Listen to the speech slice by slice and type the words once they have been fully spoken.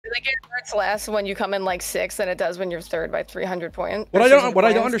Like it hurts less when you come in like 6th than it does when you're 3rd by 300 points. What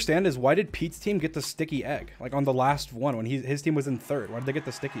I don't understand is why did Pete's team get the sticky egg? Like on the last one when his team was in 3rd. Why did they get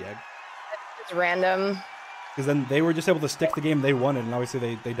the sticky egg? It's random. Because then they were just able to stick the game they wanted, and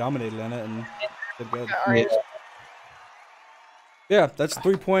obviously they dominated in it and did good. Yeah, that's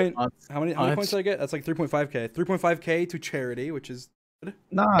 3 point. How many points did I get? That's like 3.5k. 3.5k to charity, which is good.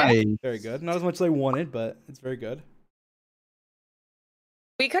 Nice. Very good. Not as much as I wanted, but it's very good.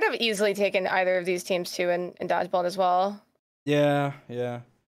 We could have easily taken either of these teams too in dodgeball as well. Yeah, yeah.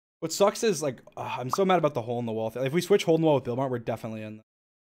 What sucks is like I'm so mad about the hole in the wall thing. If we switch hole in the wall with Billmart, we're definitely in.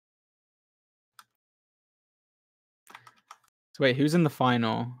 So wait, who's in the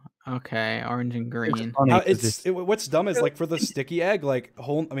final? Okay, orange and green. What's dumb is like for the sticky egg, like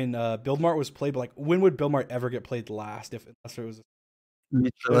Buildmart was played, but like when would Buildmart ever get played last? Unless it was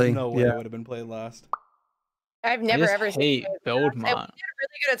literally, no way it would have been played last. I've never ever hate Buildmart. We did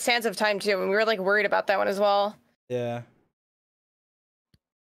really good at Sands of Time too, and we were like worried about that one as well. Yeah.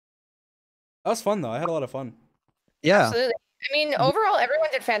 That was fun though. I had a lot of fun. Yeah. Absolutely. I mean, overall, everyone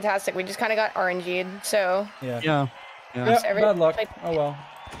did fantastic. We just kind of got RNG'd, so. Yeah. Bad luck. Oh well.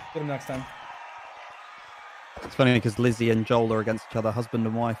 Get him next time. It's funny because Lizzie and Joel are against each other, husband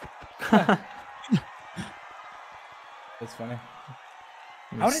and wife. That's funny.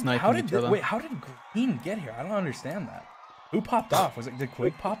 How did Green get here? I don't understand that. Who popped off? Did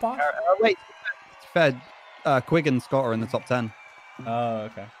Quig pop off? Wait, Fed, Quig and Scott are in the top 10. Oh,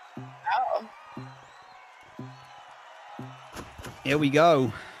 okay. Oh. Here we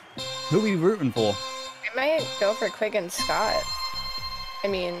go. Who are we rooting for? I might go for Quig and Scott. I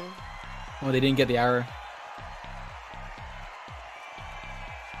mean... Well, they didn't get the arrow.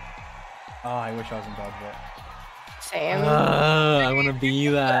 Oh, I wish I was in dodgeball. Same. I want to be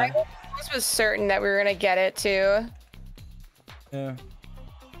that. I was certain that we were going to get it, too. Yeah.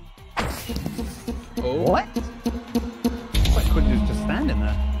 Oh. What? What, Quig was just standing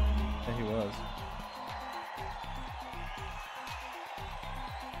there? Yeah, he was.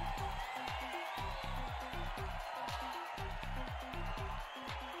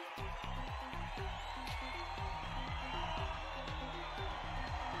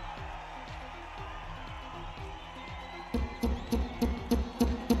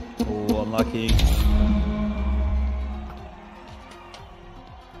 Unlucky.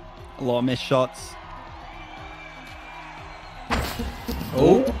 A lot of missed shots.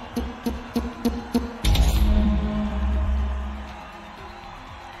 Oh.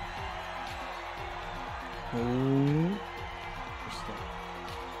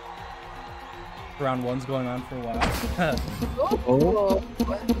 Round one's going on for a while. Oh.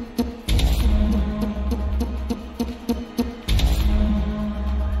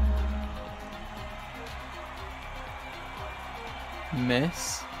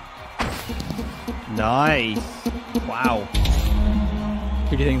 Miss. Nice. Wow.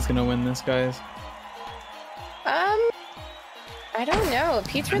 Who do you think is gonna win this, guys? I don't know.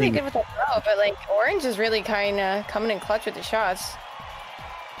 Pete's really good with the throw, but like Orange is really kind of coming in clutch with the shots.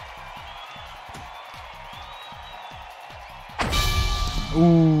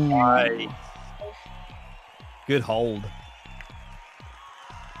 Ooh. Nice. Good hold.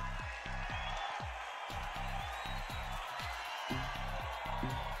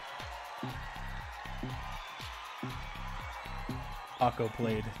 Akko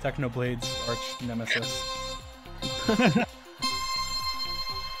Blade. Technoblade's arch nemesis.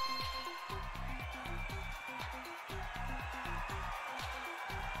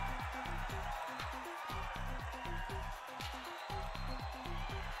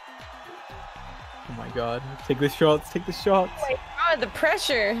 Oh my god. Take the shots, take the shots. Oh my god, the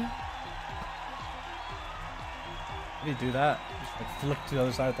pressure. How did he do that? Just like flick to the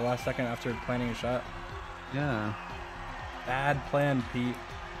other side at the last second after planning a shot. Yeah. Bad plan, Pete.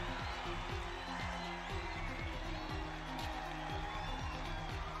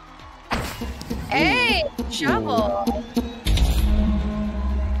 Hey, shovel.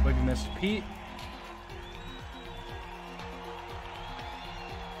 Big miss, Pete.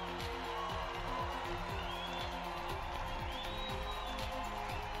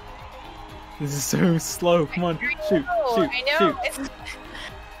 This is so slow. Come on, shoot, shoot, I know. shoot.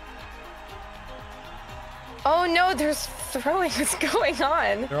 Oh no, there's throwing. What's going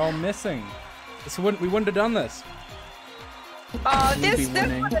on? They're all missing. We wouldn't have done this. Oh, this would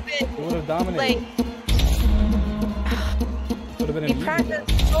have been. We would have dominated. Like, would have been. We practiced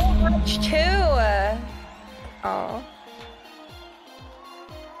so much too. Oh.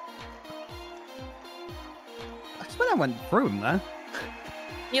 That's when I went through him there.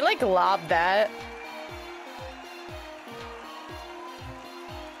 You like lobbed that.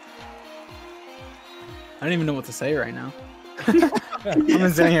 don't even know what to say right now. I've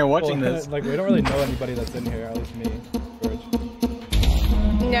been sitting here watching this. Like, we don't really know anybody that's in here, at least me, George.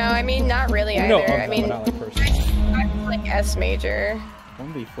 No, I mean, not really either. No, I mean, not like personally. I'm like S major.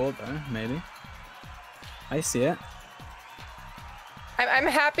 1v4 though, maybe. I see it. I'm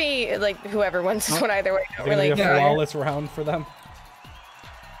happy, like, whoever wins this one either way. I don't It's really gonna be a care. flawless round for them.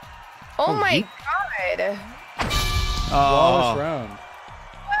 Oh my god. Flawless round.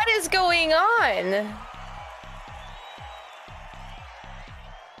 What is going on?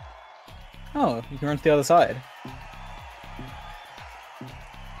 Oh, you can run to the other side.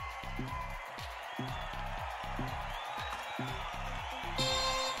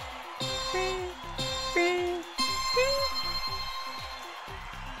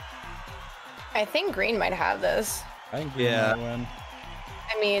 I think green might have this. I think green might win.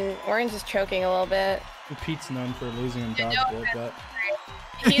 I mean, orange is choking a little bit. Pete's known for losing in dodgeball, but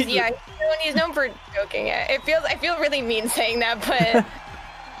He's known for choking it. I feel really mean saying that, but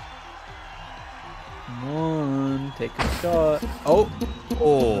Come on, take a shot.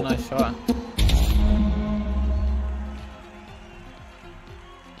 Oh, nice shot.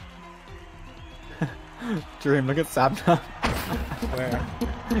 Dream, look at Sam now. Where?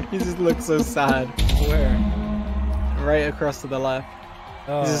 He just looks so sad. Where? Right across to the left.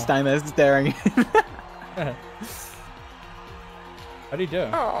 Oh. He's just standing there staring. How do you do?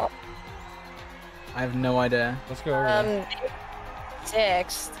 oh, I have no idea. Let's go over there.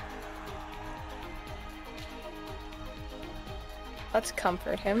 sixth. Let's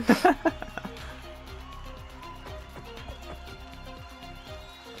comfort him.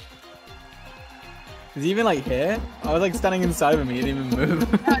 Is he even like here? I was like standing inside of him, he didn't even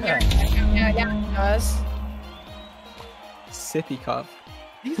move. Yeah, he does. Sippy cup.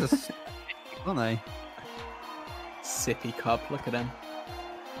 Jesus, aren't they? Sippy cup, look at him.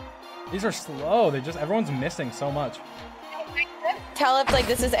 These are slow. Everyone's missing so much. I can't tell if like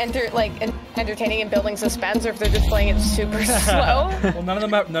this is entertaining and building suspense, or if they're just playing it super slow. Well, none of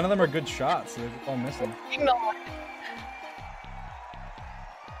them are good shots. So they're all missing.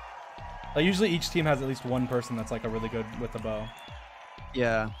 Like, usually each team has at least one person that's like a really good with the bow.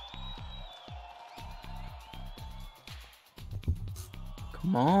 Yeah.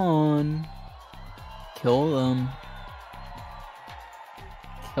 Come on. Kill them.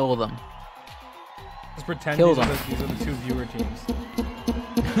 Kill them. Just pretend Kill these them. are the two viewer teams.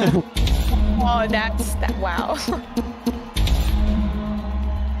 Oh, that wow.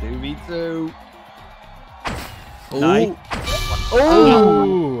 2v2. Nice.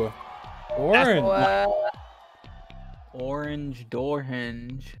 Oh! Orange. Orange door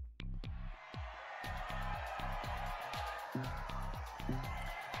hinge.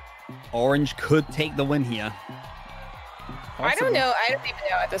 Orange could take the win here. I don't know. I don't even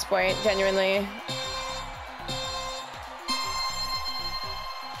know at this point, genuinely.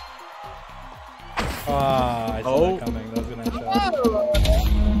 Ah, I saw that coming. That was gonna shot. Whoa.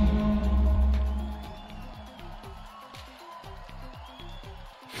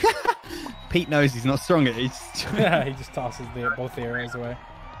 Pete knows he's not strong at it. Yeah, he just tosses both the arrows away.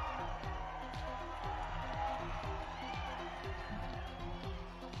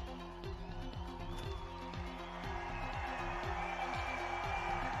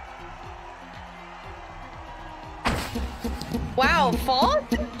 Wow, False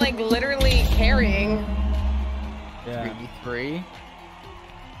is like literally carrying. Yeah. 3v3.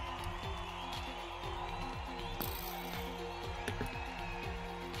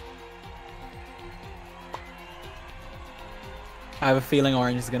 I have a feeling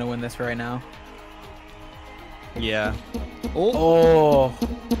Orange is gonna win this right now. Yeah. Oh.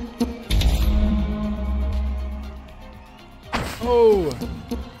 Oh.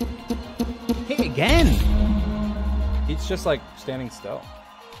 Hit again. He's just like standing still.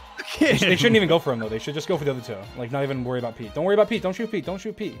 They shouldn't even go for him though. They should just go for the other two. Like, not even worry about Pete. Don't worry about Pete. Don't shoot Pete. Don't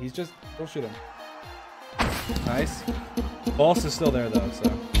shoot Pete. He's just don't shoot him. Nice. False is still there though. So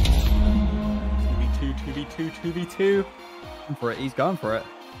 2v2, 2v2, 2v2. For it. He's going for it.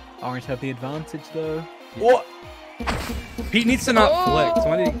 Orange have the advantage though. what? Pete needs to not flick.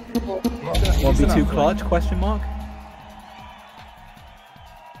 Somebody. 1v2 clutch? Question mark.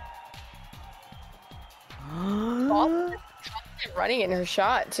 False is running in her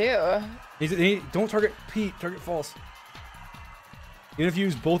shot too. Don't target Pete. Target False. Even if you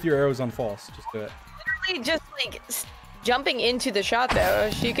use both your arrows on False, just do it. Literally just like jumping into the shot though.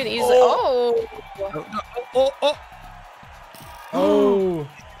 She could easily. Oh.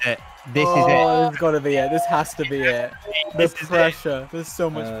 This is it. This has got to be it. This has to be it. The pressure. There's so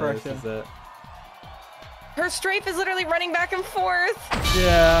much pressure. This is it. Her strafe is literally running back and forth.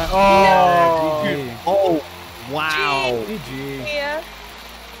 Yeah. No. Oh.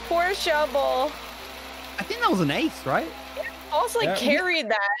 for Shovel. I think that was an ace, right? Also, like, Yeah. carried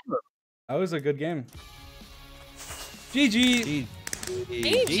that. That was a good game. GG.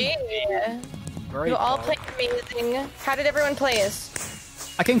 GG. Very You all cool. played amazing. How did everyone play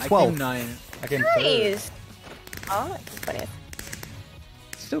us? I came I 12. came 9. I came third. Nice. Oh, that's funny.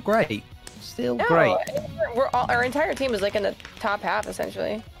 Still great. Still No, great. our entire team was like in the top half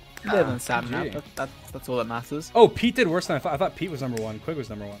essentially. Better than Sam now. GG. That's all that matters. Oh, Pete did worse than I thought. I thought Pete was number 1. Quig was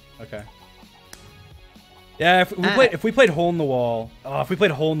number 1. Okay. Yeah, if we played hole in the wall, I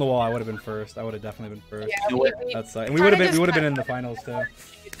would have been first. I would have definitely been first. Yeah, That's and we would have been in the finals too.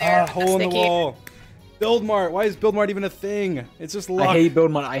 Hole in the wall. Build Mart. Why is Build Mart even a thing? It's just luck. I hate build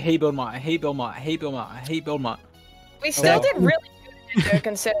mod. I hate build mod. I hate build mod. I hate build mod. I hate build mod. We still Okay. did really good there,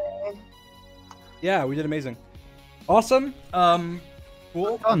 considering. Yeah, we did amazing. Awesome.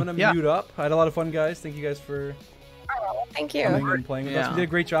 Cool. I'm gonna mute up. I had a lot of fun, guys. Thank you guys for Oh, thank you. coming and playing with us. Yeah. We did a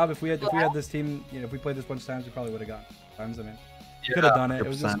great job. If we had this team, if we played this bunch of times, we probably would have gotten times. I mean, we could have done it. It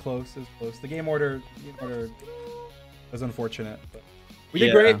was just 100%. close. It was close. The game order was unfortunate, but we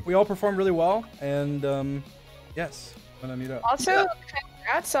did great. We all performed really well, and yes, I'm gonna mute up. Also,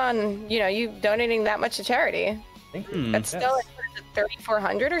 congrats on you donating that much to charity. Thank you. That's still like, what is it,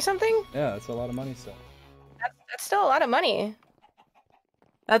 3,400 or something. Yeah, it's a lot of money still. That's still a lot of money.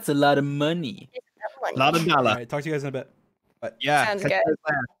 That's a lot of money. Lot of All dollar. right, talk to you guys in a bit. Yeah. Sounds catch good.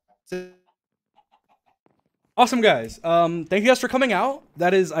 you later. Awesome, guys. Thank you guys for coming out.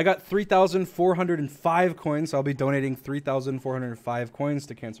 That is, I got 3,405 coins, so I'll be donating 3,405 coins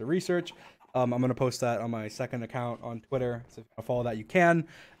to cancer research. I'm going to post that on my second account on Twitter, so if you want to follow that, you can.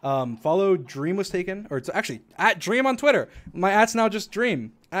 Follow Dream Was Taken, or it's actually at Dream on Twitter. My at's now just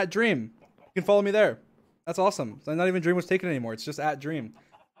Dream, at Dream. You can follow me there. That's awesome. So not even Dream Was Taken anymore. It's just at Dream.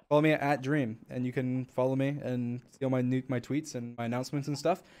 Follow me at Dream, and you can follow me and see all my tweets and my announcements and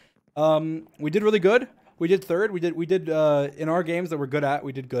stuff. We did really good. We did third. We did in our games that we're good at.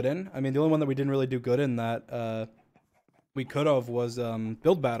 We did good in. I mean, the only one that we didn't really do good in that we could have was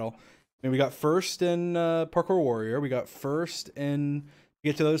build battle. I mean, we got first in Parkour Warrior. We got first in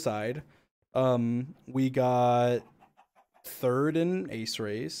Get to the Other Side. We got third in Ace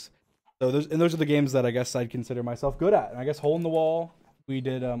Race. So those are the games that I guess I'd consider myself good at. And I guess Hole in the Wall we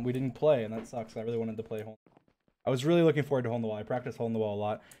didn't play, and that sucks. I really wanted to play Hole. I was really looking forward to Hole in the Wall. I practiced Hole in the Wall a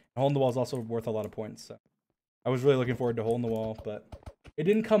lot. Hole in the Wall is also worth a lot of points. So I was really looking forward to Hole in the Wall, but it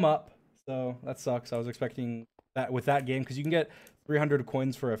didn't come up. So that sucks. I was expecting that with that game, because you can get 300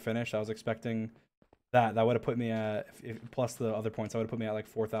 coins for a finish. I was expecting that would have put me at, plus the other points, I would have put me at like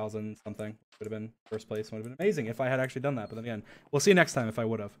 4,000 something. Would have been first place. Would have been amazing if I had actually done that. But then again, we'll see next time if I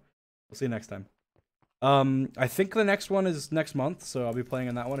would have. We'll see next time. I think the next one is next month, so I'll be playing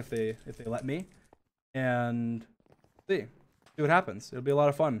in that one if they let me, and see what happens. It'll be a lot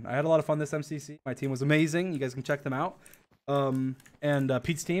of fun. I had a lot of fun this MCC. My team was amazing. You guys can check them out. And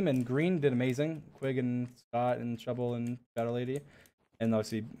Pete's team and Green did amazing. Quig and Scott and Shovel and Shadow Lady, and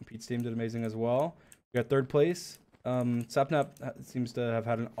obviously Pete's team did amazing as well. We got third place. Sapnap seems to have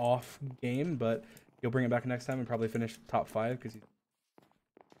had an off game, but he'll bring it back next time and probably finish top 5 because he's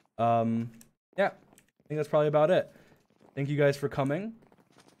yeah. I think that's probably about it. Thank you guys for coming.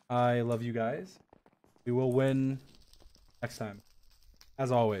 I love you guys. We will win next time,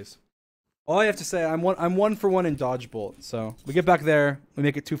 as always. All I have to say, I'm 1 for 1 in dodgeball. So we get back there, we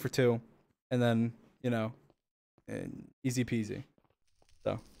make it 2 for 2, and then easy peasy.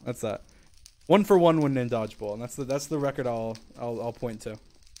 So that's that. 1 for 1 win in dodgeball, and that's the record I'll point to.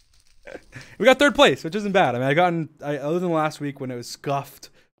 We got third place, which isn't bad. I mean, other than last week when it was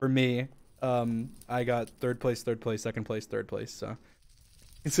scuffed for me. I got third place, second place, third place. So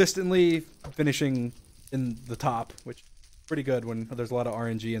consistently finishing in the top, which is pretty good when there's a lot of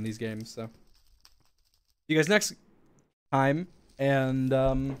RNG in these games. So see you guys next time. And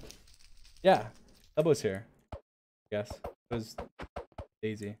yeah, Elbow's here. I guess it was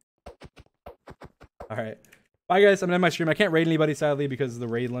Daisy. All right, bye guys. I'm gonna end my stream. I can't raid anybody sadly because of the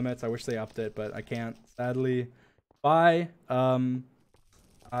raid limits. I wish they upped it, but I can't sadly. Bye.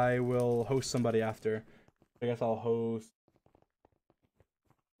 I will host somebody after. I guess I'll host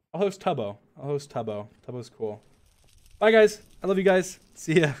Tubbo. Tubbo's cool. Bye guys. I love you guys.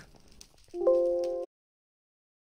 See ya.